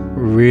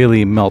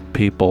 really melt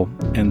people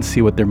and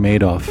see what they're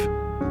made of.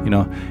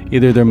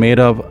 Either they're made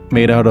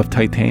out of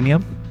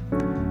titanium.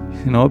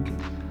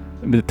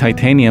 The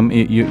titanium,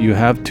 you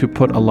have to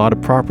put a lot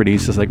of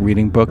properties, just like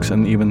reading books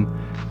and even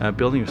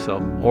building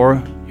yourself,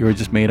 or you're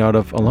just made out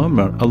of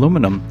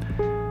aluminum.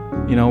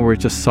 Where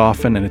it's just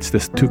softened and it's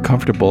just too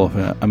comfortable of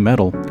a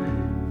metal.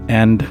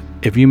 And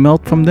if you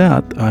melt from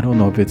that, I don't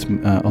know if it's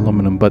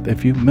aluminum, but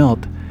if you melt,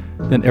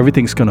 then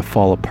everything's going to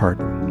fall apart.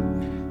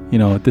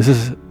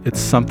 It's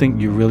something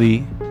you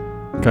really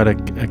got to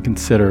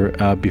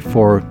consider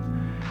before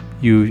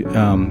you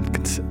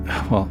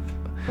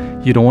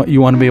you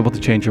want to be able to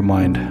change your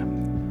mind,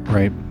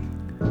 right?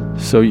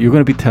 So you're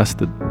going to be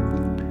tested.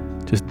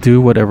 Just do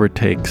whatever it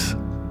takes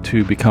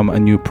to become a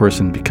new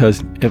person,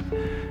 because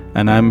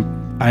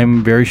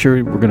I'm very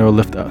sure we're going to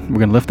lift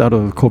out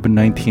of the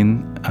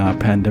COVID-19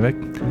 pandemic,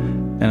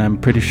 and I'm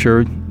pretty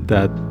sure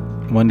that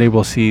one day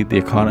we'll see the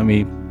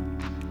economy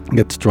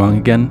get strong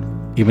again,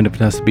 even if it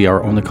has to be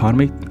our own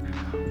economy.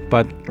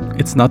 But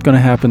it's not going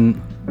to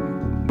happen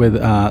with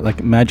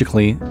like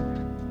magically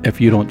if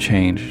you don't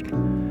change,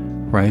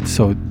 right?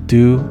 So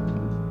do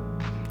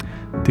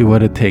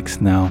what it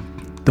takes now.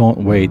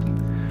 Don't wait,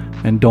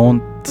 and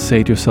don't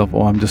say to yourself,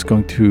 "Oh, I'm just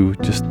going to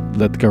just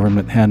let the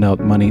government hand out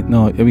money."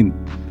 No, I mean,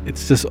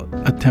 it's just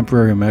a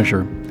temporary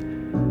measure.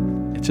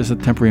 It's just a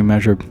temporary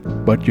measure,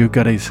 but you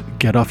gotta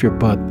get off your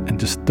butt and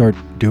just start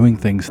doing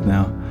things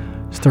now.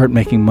 Start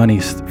making money.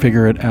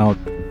 Figure it out.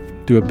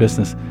 Do a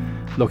business.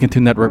 Look into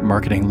network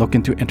marketing. Look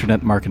into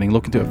internet marketing.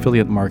 Look into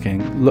affiliate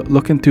marketing.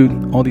 Look into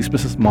all these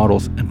business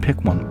models and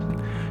pick one.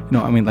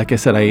 Like I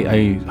said,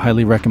 I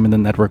highly recommend the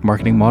network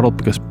marketing model,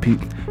 because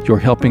you're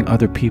helping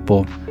other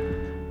people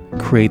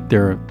create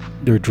their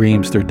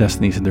dreams, their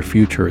destinies, and their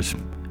futures.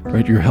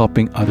 Right? You're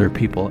helping other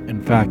people.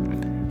 In fact,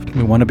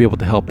 we want to be able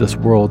to help this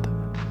world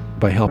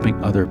by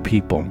helping other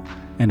people,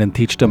 and then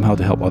teach them how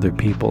to help other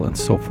people, and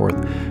so forth.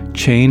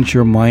 Change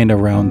your mind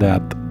around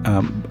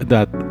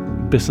that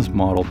business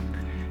model,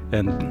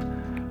 and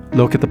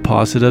look at the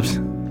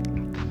positives.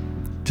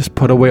 Just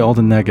put away all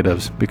the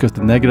negatives, because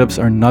the negatives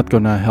are not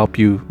going to help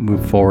you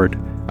move forward.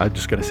 I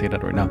just got to say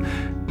that right now.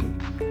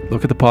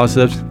 Look at the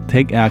positives,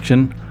 take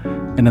action,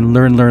 and then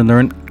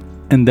learn.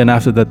 And then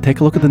after that, take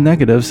a look at the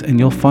negatives, and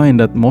you'll find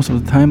that most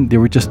of the time they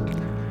were just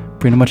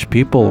pretty much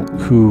people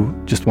who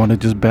just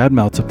wanted to just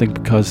badmouth something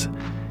because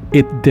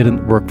it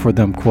didn't work for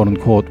them, quote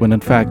unquote, when in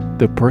fact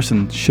the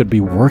person should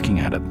be working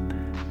at it,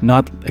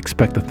 not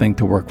expect the thing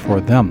to work for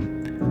them,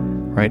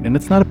 right? And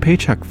it's not a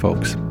paycheck,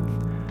 folks.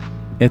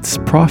 It's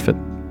profit.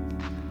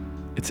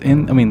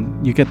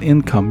 You get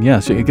income.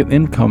 Yes, you get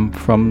income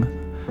from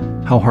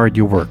how hard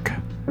you work.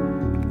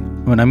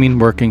 When I mean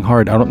working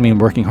hard, I don't mean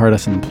working hard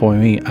as an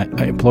employee.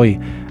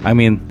 I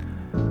mean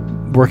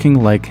working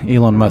like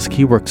Elon Musk.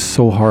 He works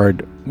so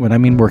hard. When I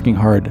mean working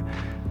hard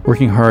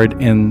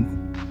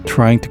in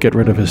trying to get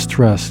rid of his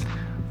stress,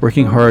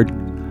 working hard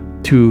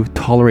to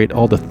tolerate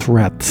all the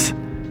threats,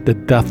 the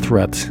death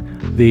threats,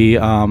 the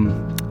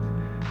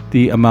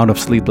amount of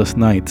sleepless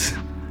nights,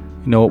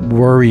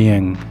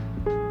 worrying.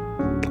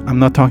 I'm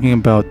not talking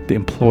about the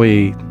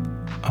employee,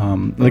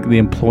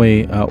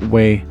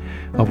 way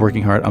of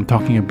working hard. I'm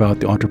talking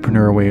about the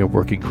entrepreneur way of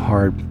working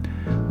hard,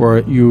 where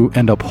you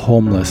end up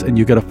homeless and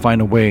you got to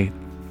find a way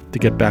to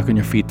get back on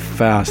your feet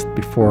fast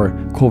before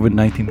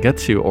COVID-19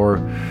 gets you, or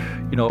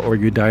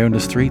you die on the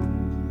street.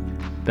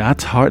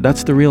 That's hard.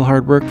 That's the real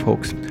hard work,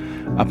 folks.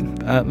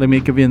 Let me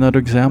give you another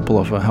example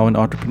of how an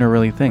entrepreneur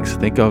really thinks.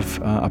 Think of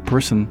a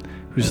person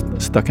who's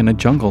stuck in a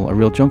jungle, a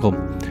real jungle.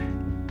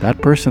 That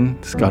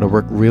person's got to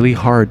work really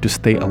hard to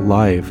stay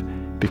alive,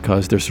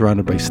 because they're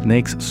surrounded by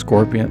snakes,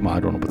 scorpions. Well, I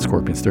don't know about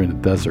scorpions. They're in the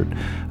desert.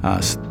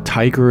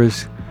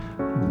 Tigers,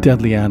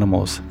 deadly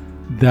animals.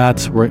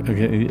 That's where,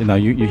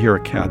 you hear a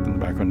cat in the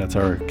background. That's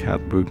our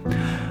cat, Boo.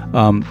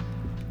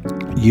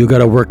 You got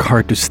to work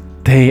hard to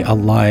stay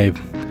alive.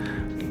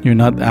 You're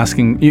not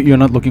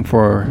looking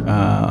for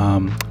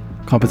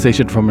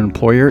compensation from an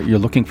employer. You're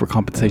looking for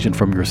compensation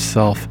from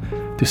yourself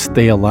to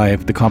stay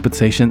alive. The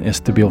compensation is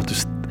to be able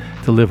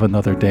to live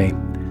another day,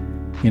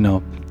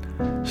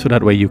 so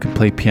that way you can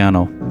play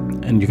piano,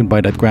 and you can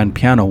buy that grand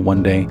piano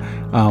one day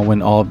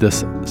when all of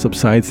this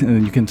subsides, and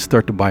then you can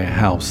start to buy a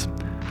house.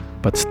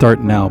 But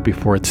start now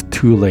before it's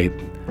too late,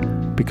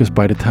 because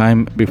by the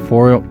time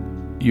before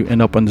you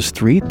end up on the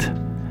street,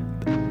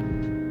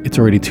 it's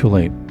already too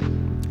late.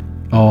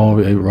 Oh,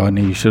 hey,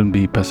 Rodney, you shouldn't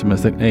be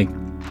pessimistic. Hey,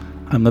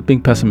 I'm not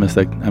being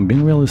pessimistic. I'm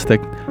being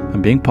realistic.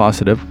 I'm being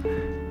positive.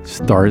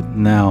 Start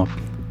now.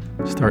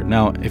 Start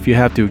now. If you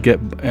have to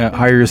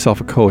hire yourself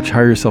a coach,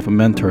 hire yourself a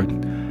mentor,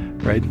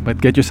 right?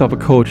 But get yourself a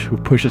coach who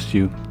pushes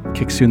you,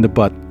 kicks you in the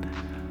butt.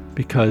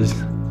 Because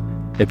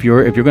if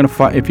you're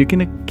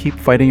gonna keep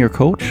fighting your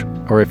coach,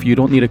 or if you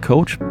don't need a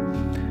coach,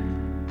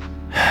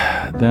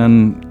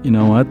 then you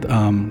know what?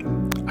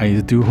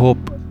 I do hope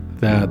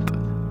that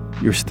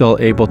you're still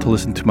able to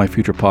listen to my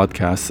future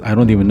podcasts. I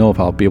don't even know if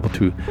I'll be able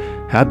to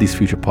have these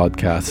future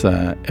podcasts,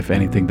 if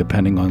anything,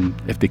 depending on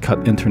if they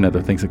cut internet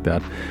or things like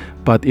that.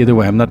 But either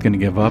way, I'm not going to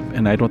give up,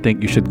 and I don't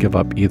think you should give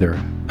up either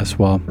as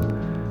well.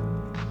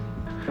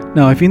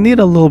 Now, if you need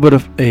a little bit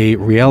of a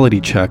reality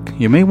check,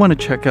 you may want to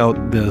check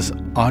out this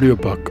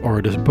audiobook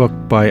or this book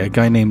by a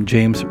guy named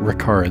James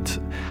Rickards,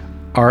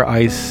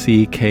 Rickards,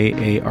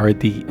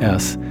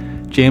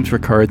 James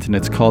Rickards, and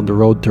it's called The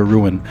Road to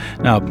Ruin.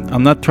 Now,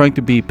 I'm not trying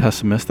to be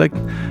pessimistic.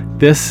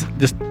 Just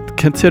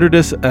consider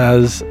this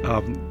as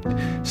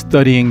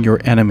studying your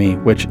enemy,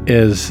 which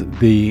is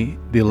the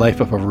life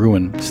of a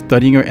ruin.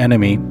 Studying your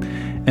enemy,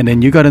 and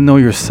then you got to know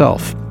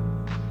yourself.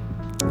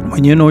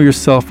 When you know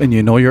yourself and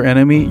you know your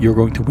enemy, you're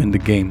going to win the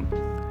game.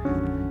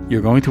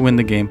 You're going to win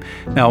the game.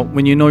 Now,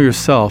 when you know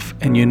yourself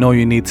and you know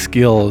you need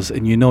skills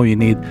and you know you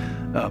need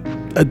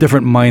a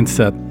different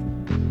mindset,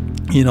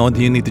 you know,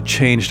 you need to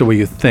change the way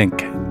you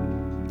think.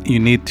 You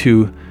need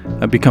to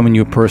become a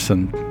new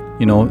person.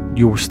 You know,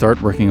 you will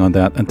start working on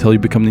that until you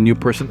become the new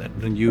person,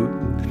 and you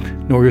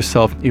know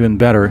yourself even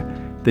better.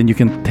 Then you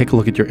can take a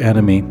look at your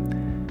enemy.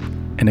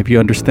 And if you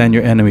understand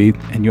your enemy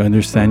and you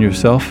understand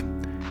yourself,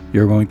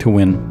 you're going to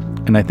win.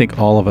 And I think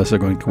all of us are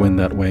going to win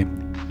that way.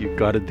 You've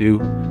got to do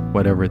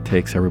whatever it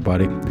takes,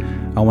 everybody.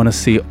 I want to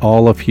see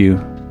all of you,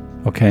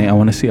 okay? I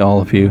want to see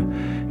all of you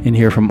and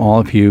hear from all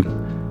of you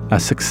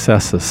as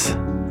successes.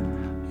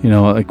 You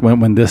know, like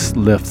when this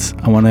lifts,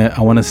 I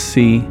want to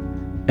see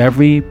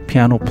every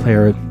piano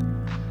player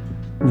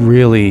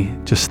really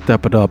just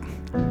step it up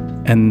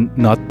and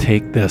not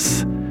take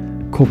this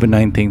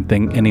COVID-19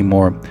 thing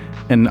anymore.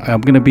 And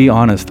I'm going to be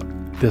honest,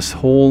 this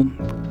whole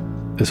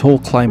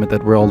climate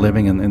that we're all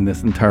living in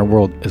this entire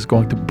world is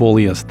going to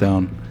bully us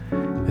down.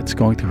 It's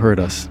going to hurt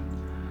us.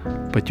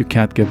 But you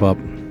can't give up.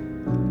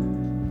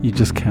 You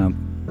just can't.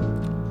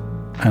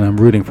 And I'm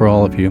rooting for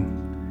all of you.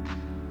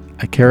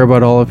 I care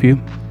about all of you,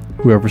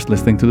 whoever's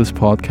listening to this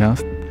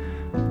podcast.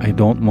 I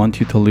don't want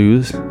you to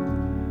lose,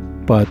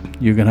 but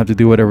you're going to have to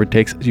do whatever it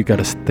takes. You got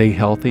to stay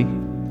healthy.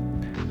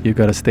 You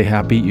got to stay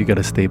happy. You got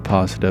to stay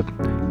positive.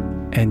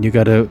 And you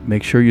got to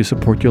make sure you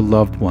support your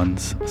loved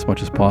ones as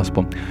much as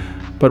possible.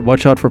 But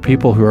watch out for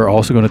people who are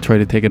also going to try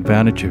to take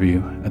advantage of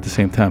you at the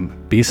same time.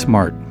 Be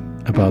smart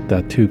about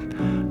that too.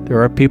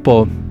 There are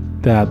people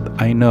that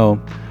I know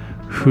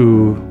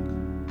who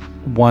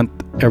want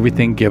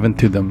everything given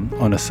to them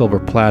on a silver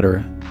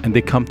platter, and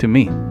they come to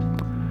me.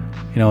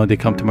 You know, they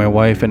come to my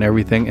wife and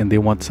everything, and they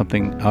want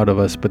something out of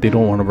us, but they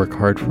don't want to work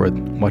hard for it.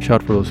 Watch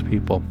out for those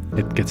people.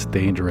 It gets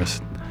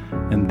dangerous,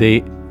 and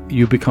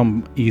you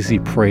become easy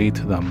prey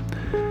to them.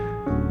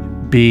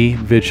 Be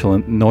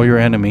vigilant. Know your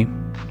enemy.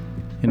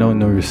 You know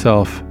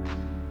yourself,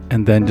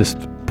 and then just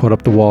put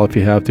up the wall if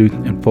you have to,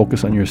 and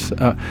focus on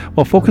yourself.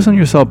 Focus on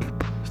yourself,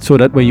 so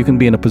that way you can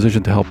be in a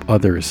position to help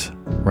others,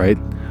 right?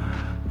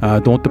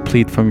 Don't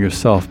deplete from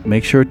yourself.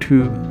 Make sure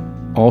to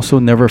also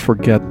never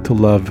forget to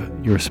love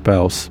your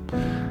spouse,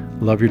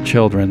 love your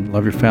children,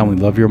 love your family,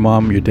 love your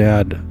mom, your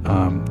dad,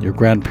 your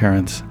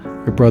grandparents,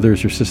 your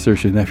brothers, your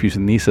sisters, your nephews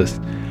and nieces,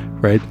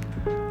 right?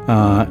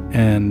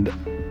 And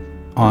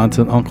aunts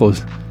and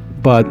uncles.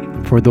 But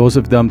for those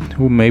of them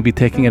who may be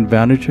taking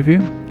advantage of you,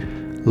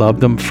 love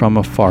them from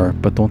afar,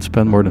 but don't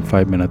spend more than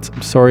 5 minutes.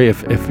 I'm sorry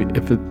if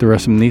there are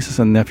some nieces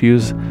and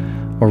nephews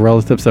or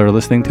relatives that are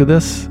listening to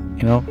this,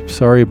 you know,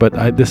 sorry,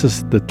 but this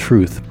is the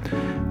truth,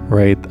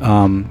 right?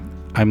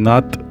 I'm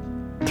not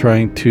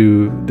trying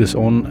to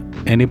disown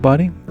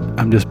anybody.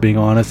 I'm just being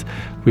honest.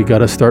 We got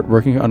to start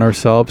working on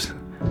ourselves,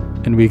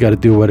 and we got to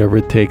do whatever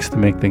it takes to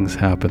make things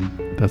happen.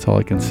 That's all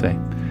I can say.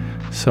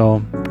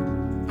 So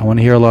I want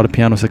to hear a lot of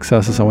piano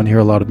successes. I want to hear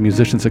a lot of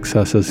musician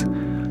successes,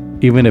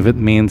 even if it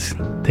means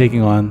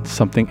taking on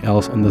something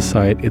else on the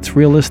side. It's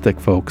realistic,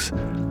 folks.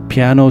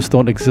 Pianos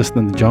don't exist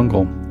in the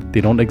jungle.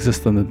 They don't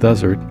exist in the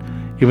desert.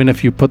 Even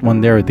if you put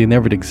one there, they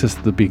never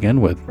existed to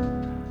begin with,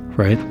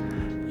 right?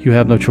 You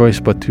have no choice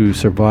but to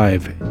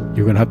survive.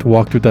 You're going to have to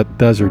walk through that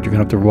desert. You're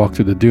going to have to walk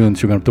through the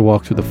dunes. You're going to have to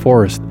walk through the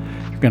forest.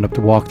 You're going to have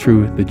to walk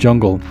through the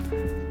jungle.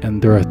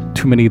 And there are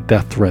too many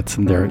death threats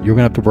in there. You're going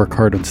to have to work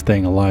hard on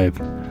staying alive.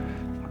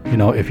 You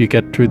know, if you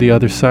get through the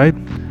other side,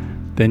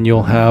 then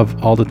you'll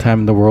have all the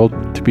time in the world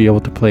to be able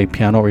to play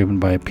piano or even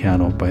buy a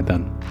piano by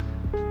then.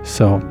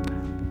 So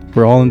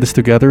we're all in this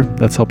together.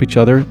 Let's help each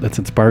other. Let's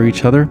inspire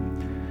each other.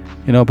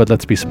 You know, but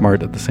let's be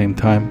smart at the same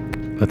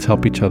time. Let's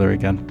help each other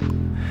again.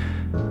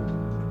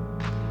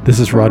 This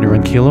is Rodney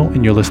Ronquillo,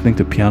 and you're listening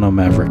to Piano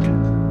Maverick.